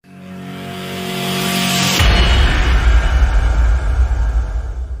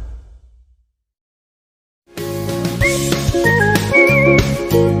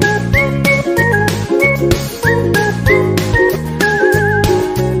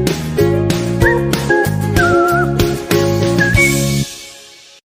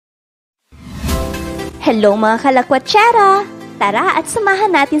Hello mga Lakwatsera! Tara at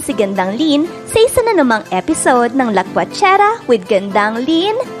samahan natin si Gandang Lyn sa isa na namang episode ng Lakwatsera with Gandang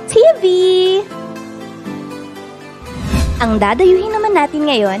Lyn TV! Ang dadayuhin naman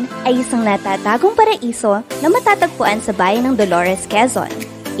natin ngayon ay isang natatagong paraiso na matatagpuan sa bayan ng Dolores, Quezon.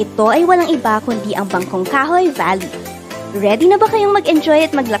 Ito ay walang iba kundi ang Bangkong Kahoy Valley. Ready na ba kayong mag-enjoy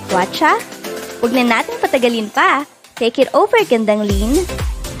at maglakwatsa? Huwag na nating patagalin pa. Take it over, Gandang Lyn!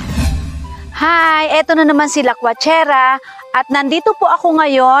 Hi! Eto na naman si Lakwatsera at nandito po ako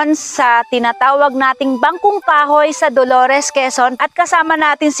ngayon sa tinatawag nating Bangkong Kahoy sa Dolores, Quezon at kasama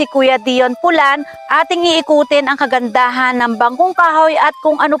natin si Kuya Dion Pulan. Ating iikutin ang kagandahan ng Bangkong Kahoy at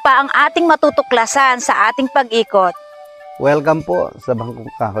kung ano pa ang ating matutuklasan sa ating pag-ikot. Welcome po sa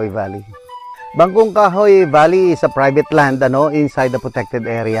Bangkong Kahoy Valley. Bangkong Kahoy Valley is a private land inside the protected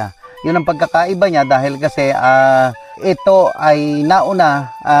area. Yun ang pagkakaiba niya dahil kasi ito ay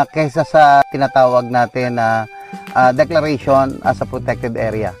nauna kaysa sa tinatawag natin na declaration as a protected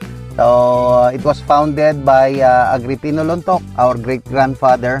area. So it was founded by Agripino Lontok, our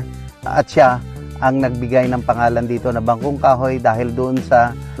great-grandfather, at siya ang nagbigay ng pangalan dito na Bangkong Kahoy dahil doon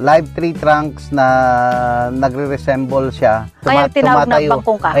sa live tree trunks na nagre-resemble siya. Kaya tinawag na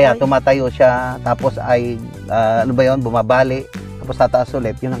Bangkong Kahoy? Kaya tumatayo siya, tapos ay bumabali. Tapos tataas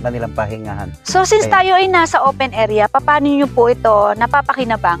ulit, yun ang kanilang pahingahan. So since tayo ay nasa open area, paano nyo po ito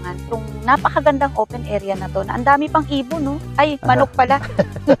napapakinabangan? Itong napakagandang open area na to, na ang dami pang ibon, no? Ay, manok pala.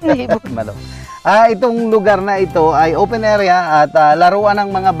 Manok. Itong lugar na ito ay open area at laruan ng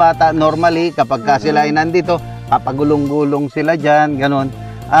mga bata normally kapag sila ay nandito, papagulong-gulong sila dyan, ganun.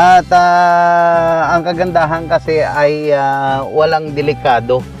 At ang kagandahan kasi ay walang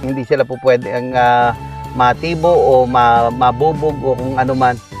delikado. Hindi sila po pwedeng matibo o mabubog o kung ano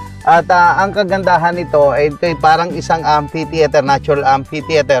man. At ang kagandahan nito ay ito ay parang isang amphitheater, natural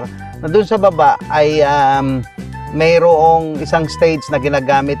amphitheater, na dun sa baba ay mayroong isang stage na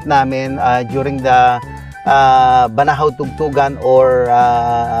ginagamit namin during the Banahaw Tugtugan or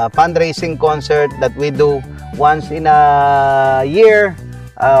fundraising concert that we do once in a year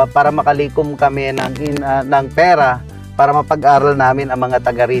para makalikom kami ng pera para mapag-aral namin ang mga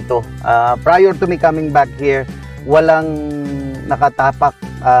taga rito. Prior to me coming back here, walang nakatapak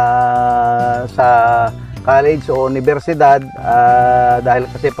sa college o universidad dahil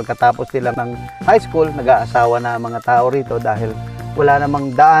kasi pagkatapos nila ng high school, nag-aasawa na ang mga tao rito dahil wala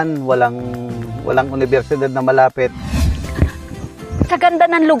namang daan, walang universidad na malapit. Sa ganda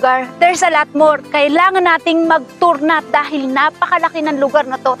ng lugar, there's a lot more. Kailangan nating mag-tour na dahil napakalaki ng lugar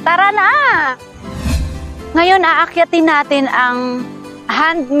na to. Tara na! Ngayon, aakyatin natin ang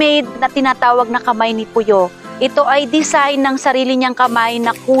handmade na tinatawag na kamay ni Puyo. Ito ay design ng sarili niyang kamay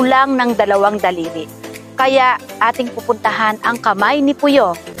na kulang ng 2 daliri. Kaya ating pupuntahan ang kamay ni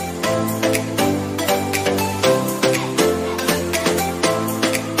Puyo.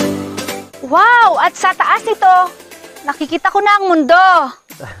 Wow! At sa taas nito, nakikita ko na ang mundo.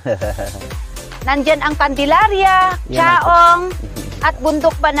 Nandyan ang Candelaria, Chaong, at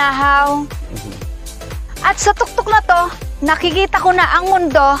Bundok Banahaw. At sa tuktok na to, nakikita ko na ang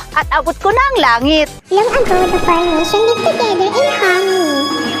mundo at abot ko na ang langit. Long ago, the formation lived together in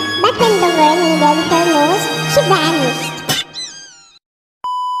harmony. But when the world needed her most, she vanished.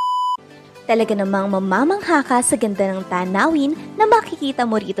 Talaga namang mamamangha ka sa ganda ng tanawin na makikita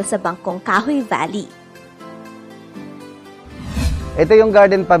mo rito sa Bangkong Kahoy Valley. Ito yung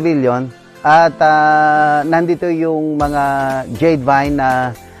Garden Pavilion at nandito yung mga jade vine na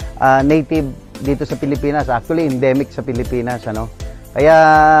native dito sa Pilipinas, actually endemic sa Pilipinas, Kaya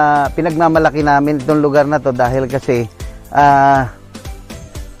pinagmamalaki namin itong lugar na to dahil kasi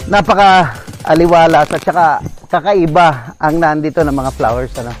napaka-aliwalas at saka kakaiba ang nandito ng mga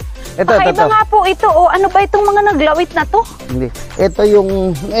flowers, Kakaiba nga po ito, ano ba itong mga naglawit na to? Hindi. Ito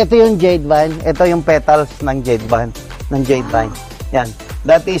yung jade vine, ito yung petals ng jade vine. Yan.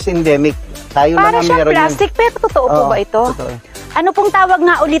 That is endemic. Tayo Para lang ang siyang meron plastic, pero totoo po ba ito? Totoo. Ano pong tawag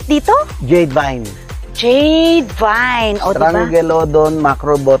nga ulit dito? Jade vine. Jade vine, o diba? Trangulodon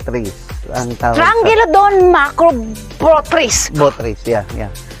macrobotris ang tawag. Trangulodon macrobotris. Botris, yeah.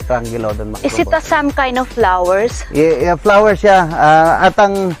 Trangulodon macrobotris. Is it some kind of flowers? Yeah, flowers siya. At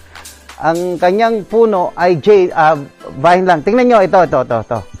ang kanyang puno ay jade vine lang. Tingnan nyo, ito.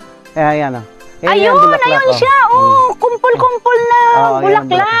 Ayan, Ayun siya. Kumpul-kumpul na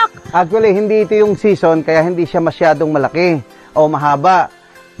bulaklak. Actually, hindi ito yung season, kaya hindi siya masyadong malaki o mahaba.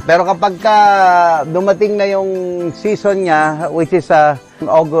 Pero kapag dumating na yung season niya, which is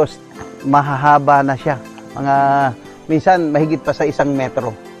August, mahahaba na siya. Minsan, mahigit pa sa 1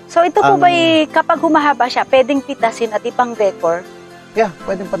 metro. So ito po ba'y kapag humahaba siya, pwedeng pitasin at ipang-decor? Yeah,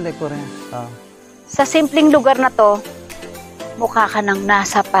 pwedeng pang-decor yan. Sa simpleng lugar na to, mukha ka nang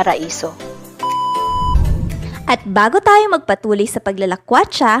nasa paraiso. At bago tayo magpatuloy sa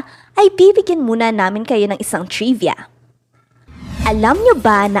paglalakwatsa, ay bibigyan muna namin kayo ng isang trivia. Alam nyo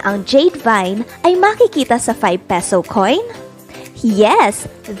ba na ang jade vine ay makikita sa 5 peso coin? Yes,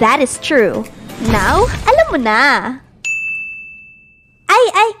 that is true. Now, alam mo na!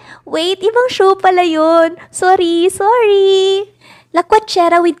 Ay, wait, ibang show pala yun. Sorry.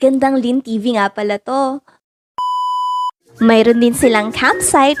 Lakwatsera with Gandang Lyn TV nga pala to. Mayroon din silang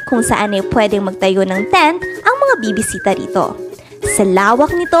campsite kung saan ay pwedeng magtayo ng tent ang mga bibisita rito. Sa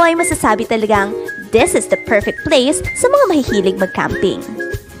lawak nito ay masasabi talagang this is the perfect place sa mga mahihilig mag-camping.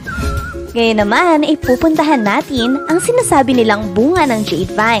 Ngayon naman ay pupuntahan natin ang sinasabi nilang bunga ng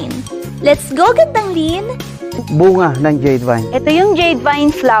jade vine. Let's go, Gandang Lyn! Bunga ng jade vine. Ito yung jade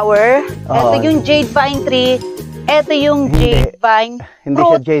vine flower. Ito yung jade vine tree. Ito yung jade vine Hindi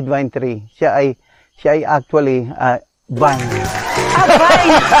fruit. siya jade vine tree. Siya ay actually vine.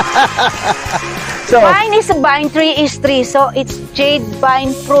 Vine. So, Vine is a vine, tree is tree. So, it's jade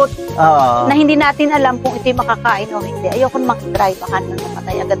vine fruit na hindi natin alam kung ito'y makakain o hindi. Ayoko namang try. Baka nang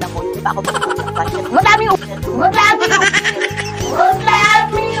namatay agad ako. Hindi pa ako magpapagpapagpapagpapag. Madami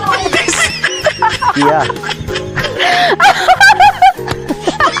yeah.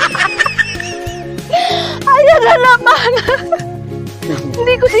 Ayan na naman.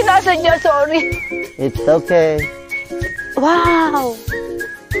 Hindi ko sinasadya, sorry. It's okay. Wow!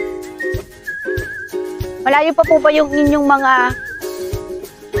 Malayo pa po ba yung inyong mga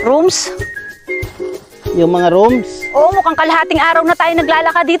rooms? Yung mga rooms, Oo, mukhang kalahating araw na tayo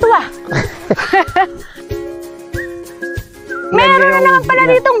naglalakad dito ah. Meron na naman pala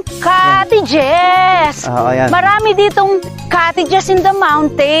ditong cottages. ayan. Marami ditong cottages in the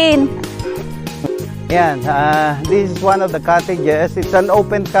mountain. Yan, this is one of the cottages. It's an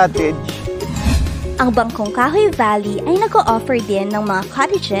open cottage. Ang Bangkong Kahoy Valley ay nag-o-offer din ng mga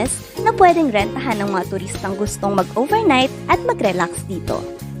cottages na pwedeng rentahan ng mga turistang gustong mag-overnight at mag-relax dito.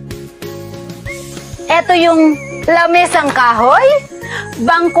 Ito yung lamesang kahoy,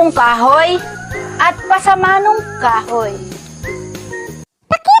 bangkong kahoy, at pasamanong kahoy.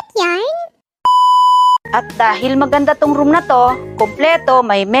 Yarn? At dahil maganda tong room na to, kompleto,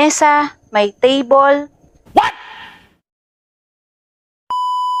 may mesa, may table. What?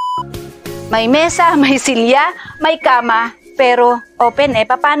 May mesa, may silya, may kama, pero open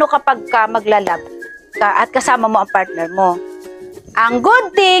paano kapag maglalab ka at kasama mo ang partner mo? Ang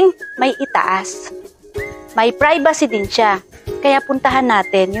good thing, may itaas. May privacy din siya. Kaya puntahan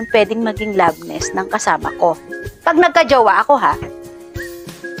natin yung pwedeng maging love nest ng kasama ko. Pag nagkajowa ako ha.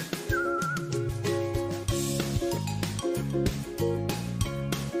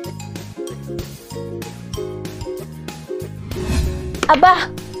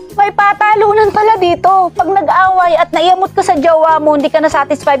 Aba, may patalunan pala dito. Pag nag-away at naiamot ka sa jowa mo, hindi ka na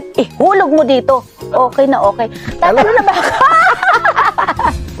satisfied, hulog mo dito. Okay na okay. Tatalo na ba?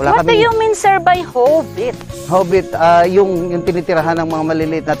 What do you mean, sir, by hobbit? Hobbit, yung tinitirahan ng mga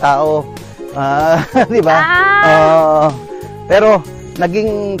maliliit na tao. Di ba? Pero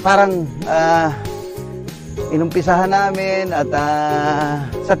naging parang inumpisahan namin at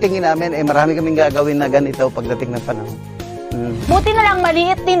sa tingin namin marami kaming gagawin na ganito pagdating ng panahon. Buti na lang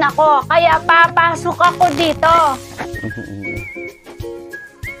maliit din ako, kaya papasok ako dito.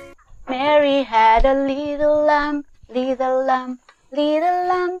 Mary had a little lamb, little lamb, little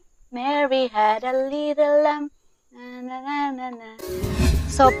lamb. Mary had a little lamb. Na, na, na, na, na.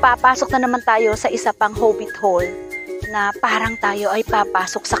 So, papasok na naman tayo sa isa pang hobbit hole na parang tayo ay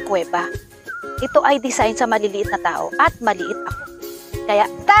papasok sa kuweba. Ito ay design sa maliliit na tao at maliit ako. Kaya,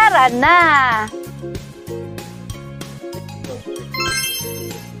 tara na!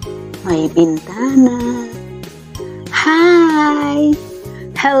 May bintana. Hi!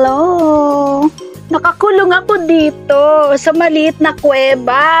 Hello! Nakakulong ako dito sa maliit na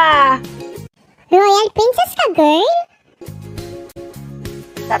kuweba. Royal princess ka, girl?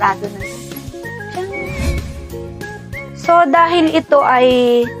 Sarado na. So, dahil ito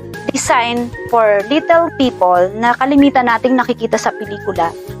ay design for little people na kalimitan nating nakikita sa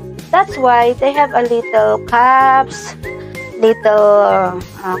pelikula, that's why they have a little cups, little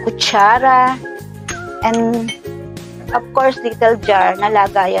kutsara, and of course, little jar na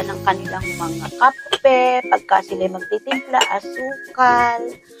lagayan ng kanilang mga kape, pagka sila magtitimpla, asukal.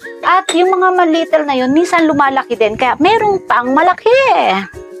 At yung mga malitil na yun, minsan lumalaki din, kaya merong pang malaki.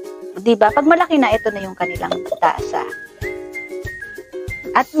 Diba? Pag malaki na, ito na yung kanilang tasa.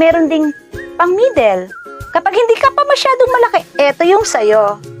 At meron ding pang middle. Kapag hindi ka pa masyadong malaki, ito yung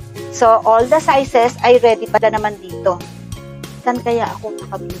sayo. So, all the sizes ay ready pala naman dito. Saan kaya ako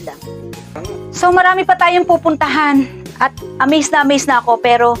nakabilang? So marami pa tayong pupuntahan at amazed na ako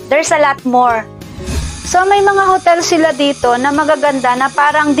pero there's a lot more. So may mga hotel sila dito na magaganda na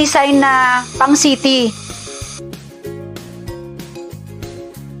parang design na pang city.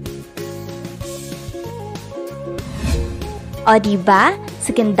 O diba,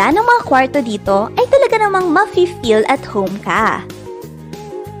 sa ganda ng mga kwarto dito ay talaga namang ma-feel at home ka.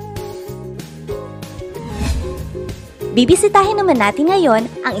 Bibisitahin naman natin ngayon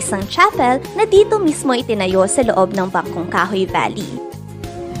ang isang chapel na dito mismo itinayo sa loob ng Bangkong Kahoy Valley.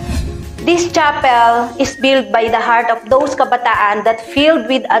 This chapel is built by the heart of those kabataan that filled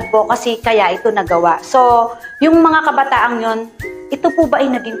with advocacy kaya ito nagawa. So, yung mga kabataang yon, ito po ba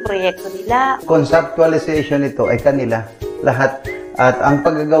ay naging proyekto nila? Conceptualization nito ay kanila lahat at ang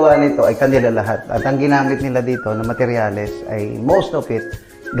paggagawa nito ay kanila lahat at ang ginamit nila dito na materyales ay most of it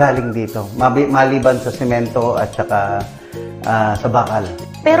galing dito, maliban sa semento at saka sa bakal.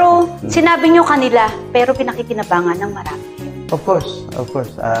 Pero sinabi nyo kanila, pero pinakikinabangan ng marami. Of course.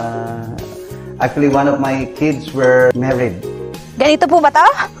 Actually, one of my kids were married. Ganito po ba to?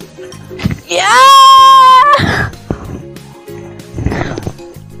 Yeah!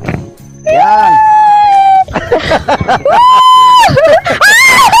 Yan!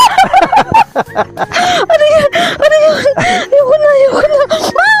 Ano yan? Ayoko na.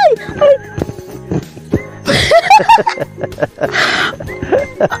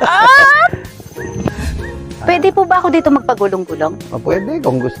 Ay! Pwede po ba ako dito magpagulong-gulong? Pwede,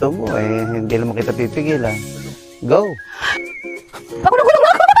 kung gusto mo. Hindi naman kita pipigilan. Go! Pagulong-gulong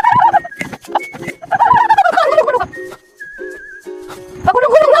ako!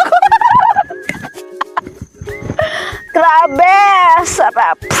 Pagulong-gulong ako! Grabe!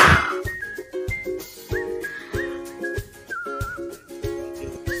 Sarap!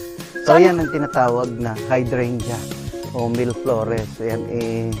 So, yan ang tinatawag na hydrangea o milleflores. Yan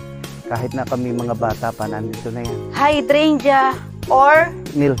kahit na kami mga bata pa, nandito na yan. Hydrangea or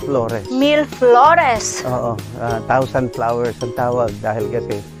Milleflores. milleflores. Oo, 1,000 flowers ang tawag dahil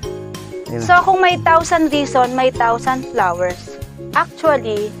kasi yun. So kung may 1,000 reason, may 1,000 flowers.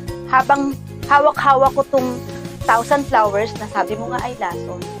 Actually, habang hawak-hawak ko tong 1,000 flowers na sabi mo nga ay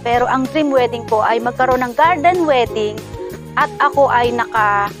lason. Pero ang dream wedding ko ay magkaroon ng garden wedding at ako ay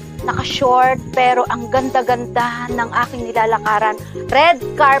naka-short pero ang ganda-ganda ng aking nilalakaran. Red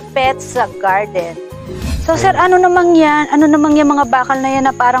carpet sa garden. So sir, ano namang yan? Ano namang yan mga bakal na yan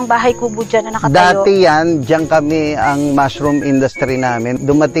na parang bahay kubo dyan na nakatayo? Dati yan, diyan kami ang mushroom industry namin.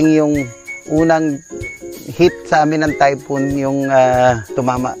 Dumating yung unang hit sa amin ng typhoon, yung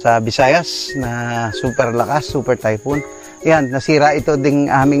tumama sa Visayas na super lakas, super typhoon. Yan, nasira ito ding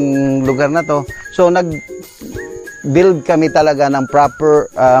aming lugar na to. So nag-build kami talaga ng proper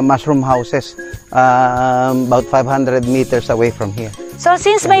mushroom houses about 500 meters away from here. So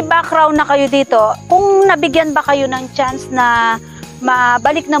since may background na kayo dito, kung nabigyan ba kayo ng chance na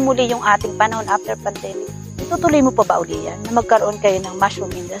mabalik na muli yung ating panahon after pandemic, itutuloy mo pa ba uli yan na magkaroon kayo ng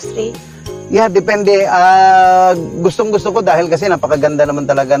mushroom industry? Yeah, depende. Gustong-gusto ko dahil kasi napakaganda naman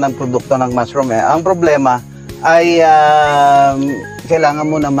talaga ng produkto ng mushroom. Ang problema ay kailangan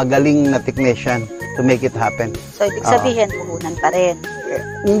mo na magaling na technician to make it happen. So ibig sabihin, puhunan pa rin.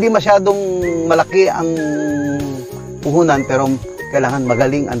 Hindi masyadong malaki ang puhunan pero kailangan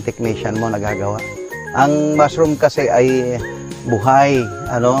magaling ang technician mo nagagawa. Ang mushroom kasi ay buhay,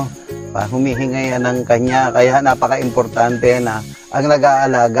 humihinga yan ng kanya, kaya napaka-importante na ang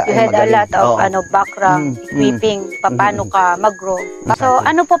nag-aalaga You ay had magaling. a lot of background, equipping, paano ka mag-grow. So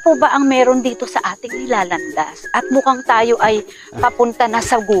ano pa po ba ang meron dito sa ating nilalandas? At mukhang tayo ay papunta na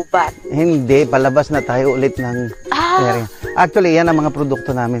sa gubat. Hindi, palabas na tayo ulit ng area. Actually, yan ang mga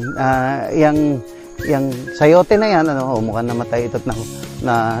produkto namin. Yung sayote na yan, mukhang namatay ito't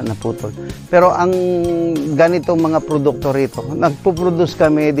na naputol. Pero ang ganitong mga produkto rito, nagpo-produce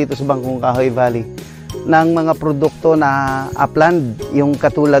kami dito sa Bangkong Kahoy Valley ng mga produkto na upland, yung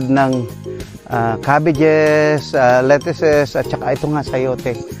katulad ng cabbages, lettuces, at saka ito nga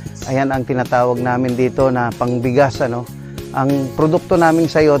sayote. Ayan ang tinatawag namin dito na pangbigas. Ang produkto naming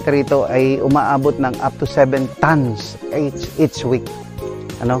sayote rito ay umaabot ng up to 7 tons each week.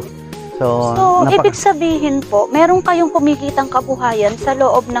 So ibig sabihin po, meron kayong kumikitang kabuhayan sa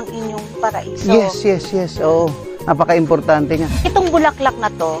loob ng inyong paraiso. Yes. Napaka-importante nga. Itong bulaklak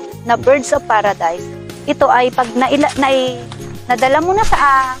na to, na Birds of Paradise, ito ay pag nadala mo na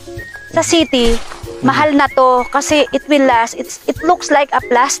sa city, mahal na to kasi it will last. It looks like a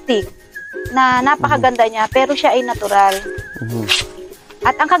plastic na napakaganda niya pero siya ay natural.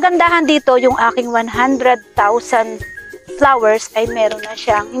 At ang kagandahan dito, yung aking 100,000 flowers ay meron na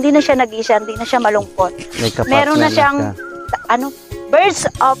siyang, hindi na siya nag-isa, hindi na siya malungkot. Meron na siyang Birds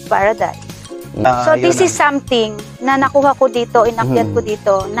of Paradise. So this yun is something na nakuha ko dito, inakyat ko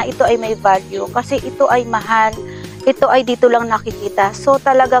dito, na ito ay may value. Kasi ito ay mahal, ito ay dito lang nakikita. So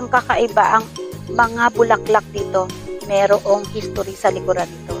talagang kakaiba ang mga bulaklak dito. Merong history sa likuran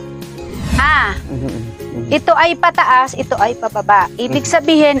nito. Ito ay pataas, ito ay pababa. Ibig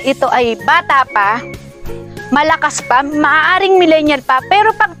sabihin, ito ay bata pa, malakas pa, maaaring millennial pa,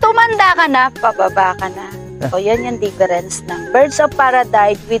 pero pag tumanda ka na, pababa ka na. So yan yung difference ng birds of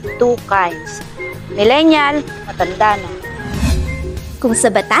paradise with two kinds. Millennial, matanda na. Kung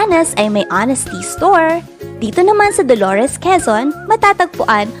sa Batanes ay may Honesty Store, dito naman sa Dolores, Quezon,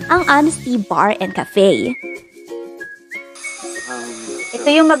 matatagpuan ang Honesty Bar and Cafe. Ito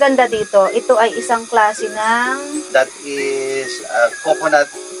yung maganda dito. Ito ay isang klase ng... That is coconut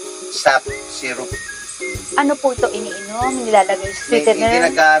sap syrup. Ano po ito iniinom? Nilalagay Sweetener. sweetener?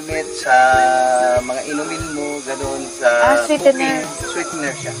 Ginagamit sa mga inumin mo, gano'n sa Sweetener. cooking.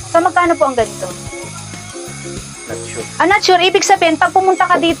 Sweetener siya. So magkano po ang ganito? Not sure. Not sure. Ibig sabihin, pag pumunta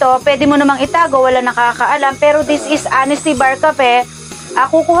ka dito, pwede mo namang itago, wala nakakaalam. Pero this is Honesty Bar Cafe.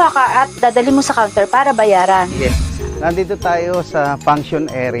 Kukuha ka at dadali mo sa counter para bayaran. Yes. Nandito tayo sa function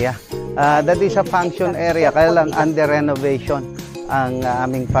area. That is a function area, kaya lang under renovation ang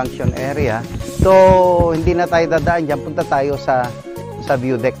aming function area. So, hindi na tayo dadaan dyan. Punta tayo sa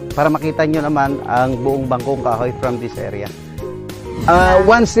view deck para makita nyo naman ang buong Bangkong Kahoy from this area.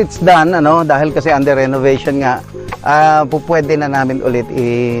 Once it's done, dahil kasi under renovation nga, pwede na namin ulit.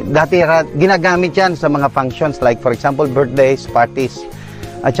 Dati ginagamit yan sa mga functions like for example, birthdays, parties,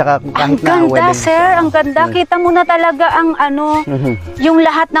 at saka kahit na Ang ganda, weddings. sir. Ang ganda. Kita mo na talaga ang yung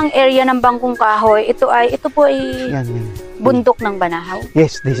lahat ng area ng Bangkong Kahoy. Ito po ay Yan. bundok ng Banahaw.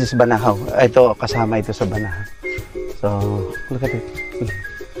 Yes, this is Banahaw. Ito, kasama ito sa Banahaw. So, look at it.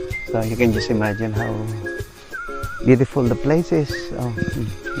 So, you can just imagine how beautiful the place is.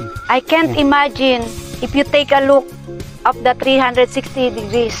 I can't imagine if you take a look of the 360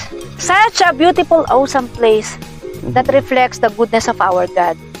 degrees. Such a beautiful, awesome place that reflects the goodness of our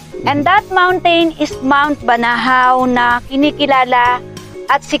God. And that mountain is Mount Banahaw na kinikilala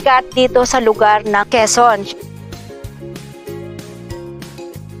at sikat dito sa lugar na Quezon.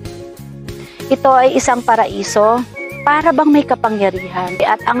 Ito ay isang paraiso, para bang may kapangyarihan.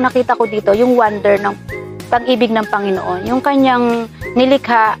 At ang nakita ko dito, yung wonder ng pag-ibig ng Panginoon, yung kanyang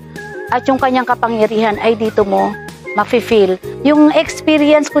nilikha at yung kanyang kapangyarihan ay dito mo mafe-feel. Yung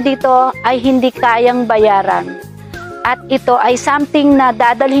experience ko dito ay hindi kayang bayaran. At ito ay something na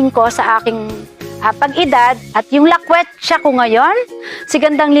dadalhin ko sa aking pag-edad. At yung Lakwatsera ko ngayon, si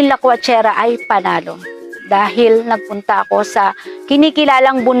Gandang Lyn Lakwatsera ay panalo. Dahil nagpunta ako sa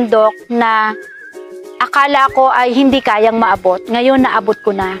kinikilalang bundok na akala ko ay hindi kayang maabot. Ngayon naabot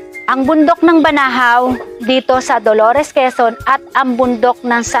ko na. Ang bundok ng Banahaw dito sa Dolores, Quezon at ang bundok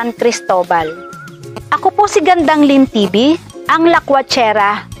ng San Cristobal. Ako po si Gandang Lyn TV, ang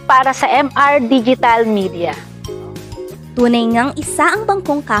Lakwatsera para sa MR Digital Media. Tunay ngang isa ang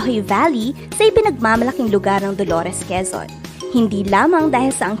Bangkong Kahoy Valley sa ipinagmamalaking lugar ng Dolores, Quezon. Hindi lamang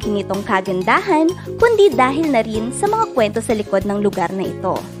dahil sa angking nitong kagandahan, kundi dahil na rin sa mga kwento sa likod ng lugar na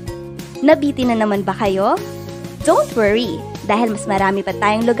ito. Nabitin na naman ba kayo? Don't worry, dahil mas marami pa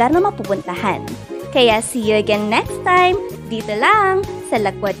tayong lugar na mapupuntahan. Kaya see you again next time, dito lang sa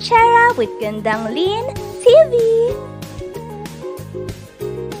Lakwatsera with Gandang Lyn TV!